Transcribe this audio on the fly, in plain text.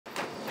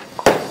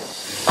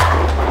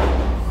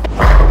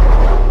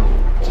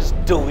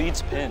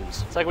deletes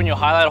pins. It's like when you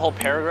highlight a whole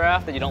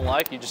paragraph that you don't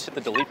like, you just hit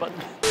the delete button.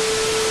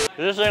 Is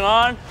this thing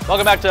on?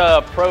 Welcome back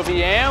to Pro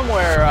VM,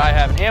 where I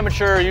have an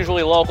amateur,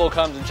 usually local,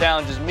 comes and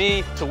challenges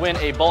me to win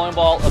a bowling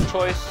ball of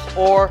choice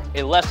or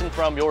a lesson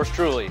from yours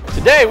truly.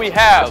 Today we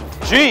have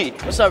G.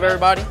 What's up,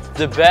 everybody?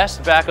 The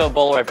best backup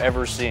bowler I've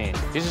ever seen.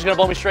 He's just gonna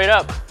bowl me straight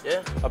up.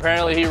 Yeah.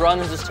 Apparently he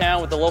runs this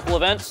town with the local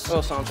events.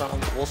 Well,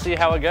 sometimes. We'll see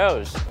how it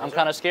goes. I'm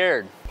kind of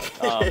scared.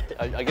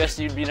 I guess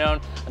you'd be known,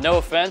 no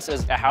offense,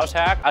 as a house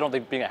hack. I don't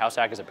think being a house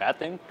hack is a bad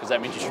thing, because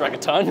that means you strike a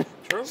ton.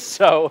 True.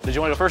 So, did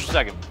you want to go first or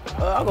second?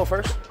 I'll go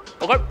first.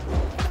 Okay.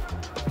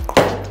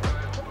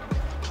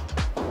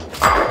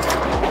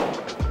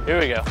 Here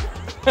we go.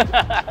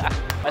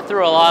 I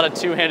threw a lot of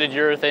two-handed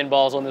urethane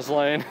balls on this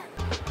lane.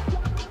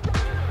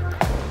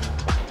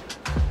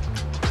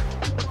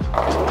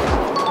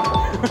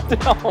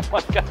 Oh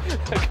my God,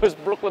 that goes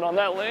Brooklyn on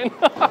that lane.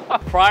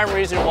 Prime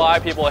reason why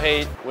people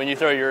hate when you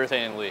throw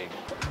urethane in league.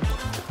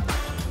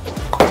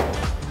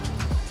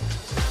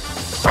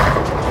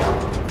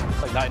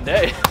 It's like night and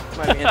day. You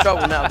might be in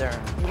trouble now, Darren.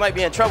 You might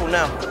be in trouble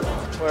now.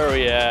 Where are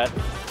we at?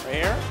 Right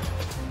here?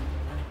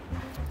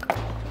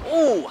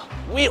 Ooh,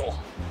 wheel.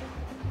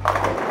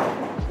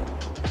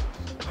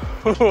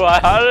 Ooh,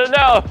 I don't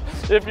know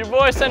if your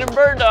boy's sending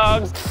bird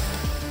dogs.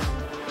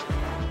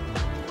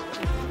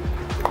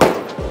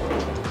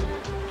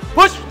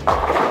 Push!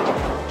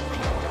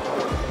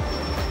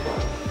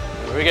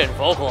 We're getting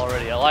vocal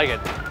already, I like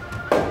it.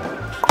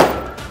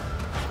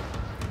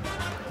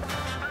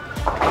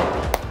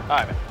 All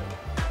right, man.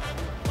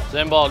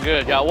 Zen ball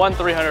good. Got one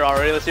 300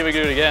 already. Let's see if we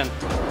can do it again.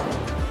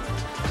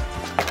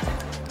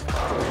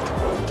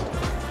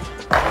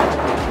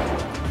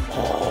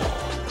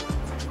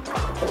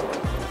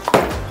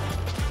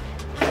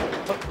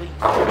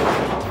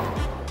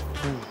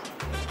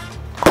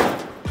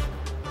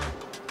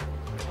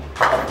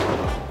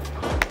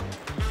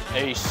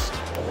 Ace.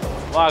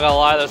 I'm not gonna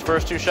lie, those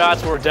first two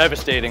shots were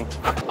devastating.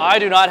 I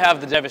do not have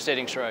the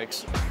devastating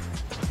strikes.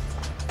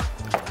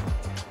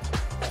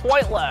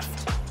 Quite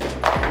left.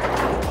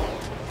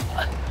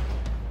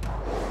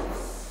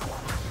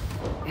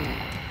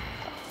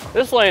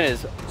 This lane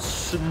is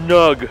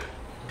snug.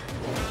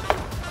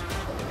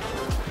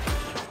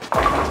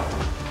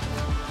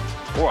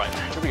 All right,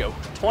 here we go.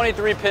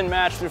 23 pin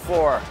match through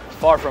 4,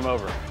 far from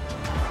over.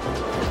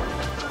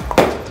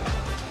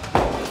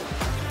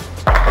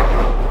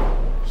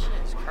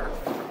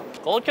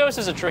 Gold Coast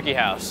is a tricky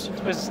house.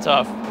 This place is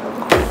tough.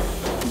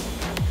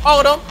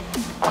 Hold on.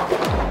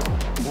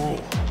 Ooh.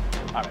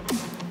 All right.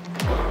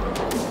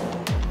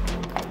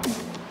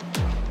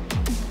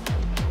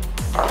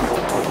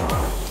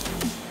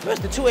 Where's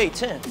the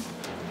 2-8-10?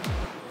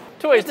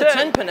 2-8-10. Where's the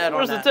 10 pin at on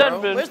Where's that, the 10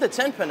 bro? pin? Where's the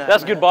 10 pin at,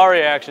 That's man? good ball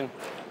reaction.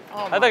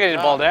 Oh I think I need to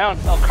God. ball down.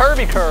 Oh,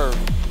 curvy curve.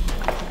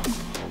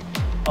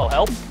 Oh,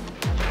 help.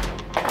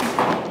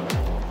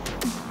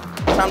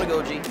 Time to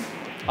go, G.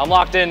 I'm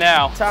locked in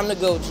now. Time to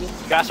go, G.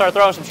 Gotta start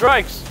throwing some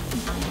strikes.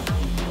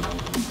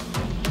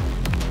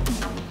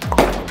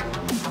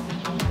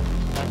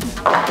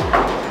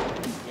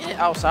 Yeah,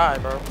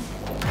 outside, bro.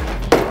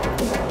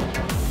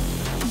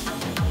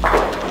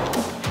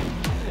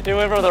 He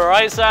went from the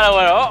right side. I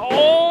went,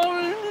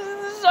 oh,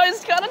 this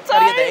side's kind of tight.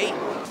 Gotta get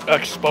the 8.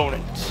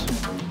 Exponents.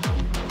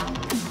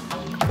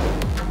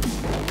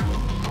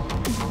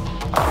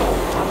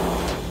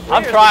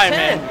 I'm trying,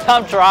 man.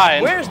 I'm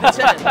trying. Where's the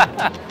 10?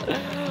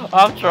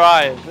 I'm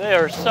trying. They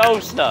are so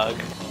snug.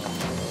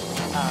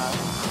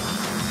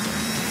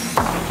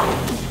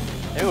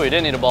 Maybe we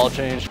didn't need a ball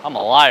change. I'm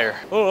a liar.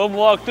 Oh, I'm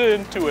locked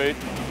in. 2-8.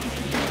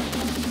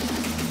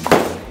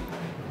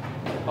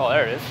 Oh,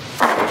 there it is.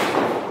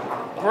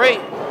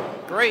 Great.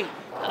 Great.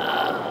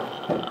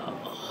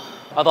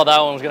 I thought that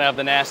one was gonna have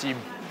the nasty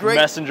Great.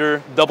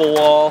 messenger double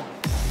wall.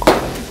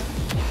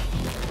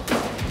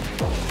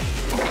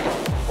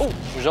 Oh,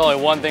 there's only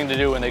one thing to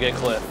do when they get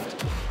clipped.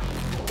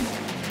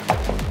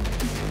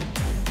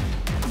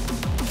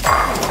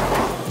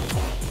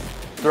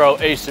 Throw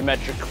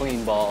asymmetric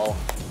clean ball.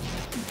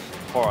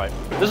 All right,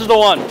 this is the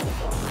one.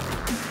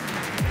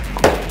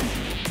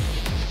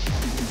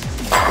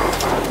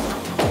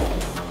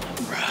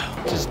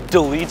 Just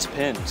deletes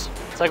pins.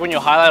 It's like when you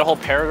highlight a whole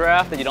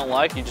paragraph that you don't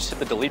like, you just hit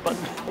the delete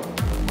button.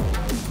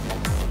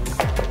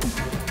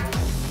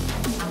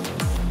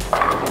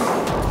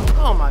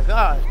 Oh my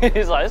God.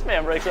 He's like, this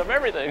man breaks up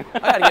everything. I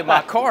gotta get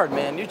my card,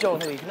 man. You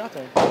told me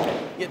nothing.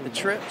 Get the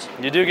trips.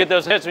 You do get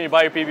those hits when you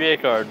buy your PBA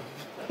card.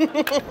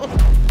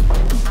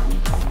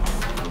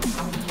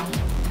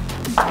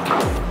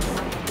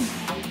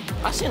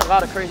 I've seen a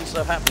lot of crazy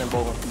stuff happening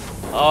bowling.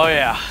 Oh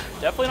yeah,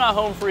 definitely not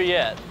home free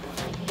yet.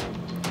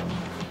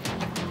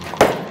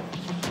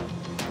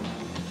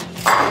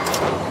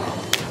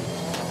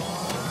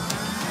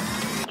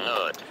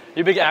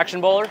 You a big action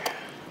bowler?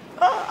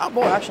 I'll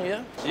bowl action,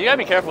 yeah. You gotta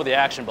be careful with the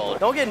action bowler.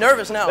 Don't get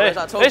nervous now, as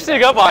I told They you.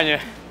 sneak up on you.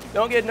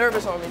 Don't get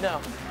nervous on me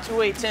now.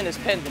 2-8-10 is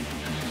pending.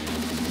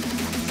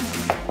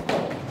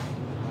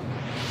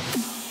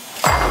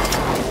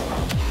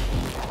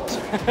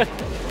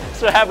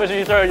 That's what happens when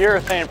you throw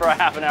urethane for a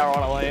half an hour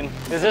on a lane.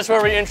 Is this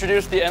where we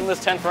introduce the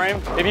endless 10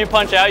 frame? If you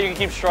punch out, you can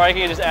keep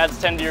striking, it just adds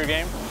 10 to your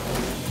game.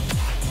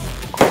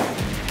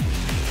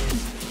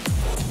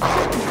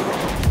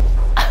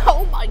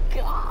 Oh my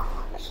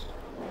gosh.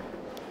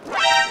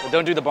 But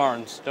don't do the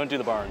Barnes. Don't do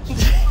the Barnes.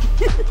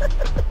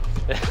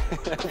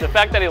 The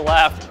fact that he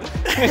laughed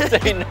means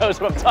that he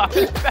knows what I'm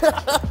talking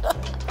about.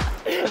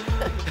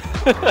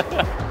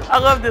 I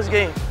love this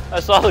game. I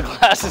saw the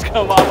glasses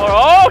come off.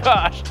 Oh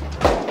gosh.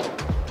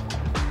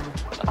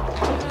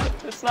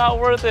 It's not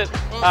worth it.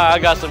 I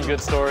got some good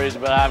stories,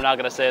 but I'm not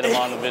gonna say them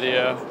on the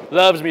video.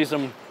 Loves me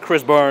some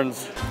Chris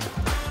Barnes.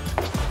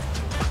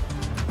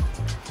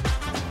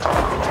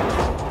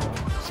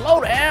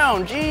 Slow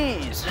down,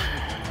 jeez.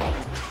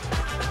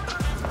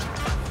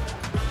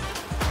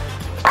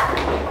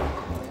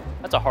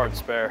 That's a hard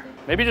spare.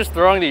 Maybe just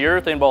throwing the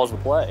urethane ball is the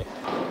play.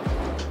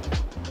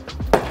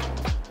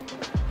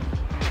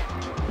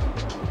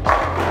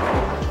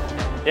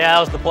 Yeah, that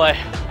was the play.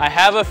 I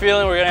have a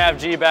feeling we're gonna have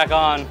G back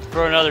on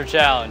for another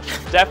challenge.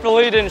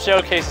 Definitely didn't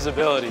showcase his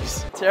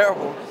abilities.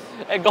 Terrible.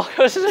 And Gold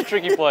Coast is a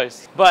tricky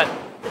place, but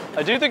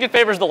I do think it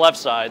favors the left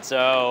side,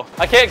 so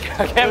I can't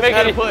make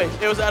any play.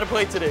 It was out of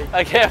play today.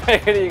 I can't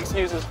make any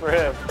excuses for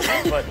him.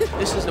 But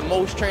this is the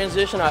most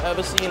transition I've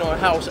ever seen on a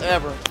house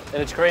ever.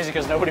 And it's crazy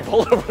because nobody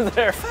pulled over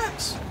there.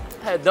 Facts.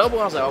 Had double,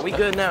 I was like, are we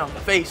good now?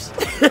 Face.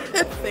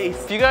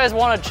 Face. If you guys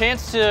want a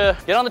chance to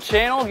get on the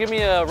channel, give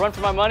me a run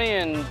for my money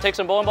and take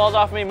some bowling balls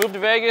off me, move to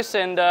Vegas,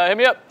 and hit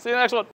me up. See you in the next one.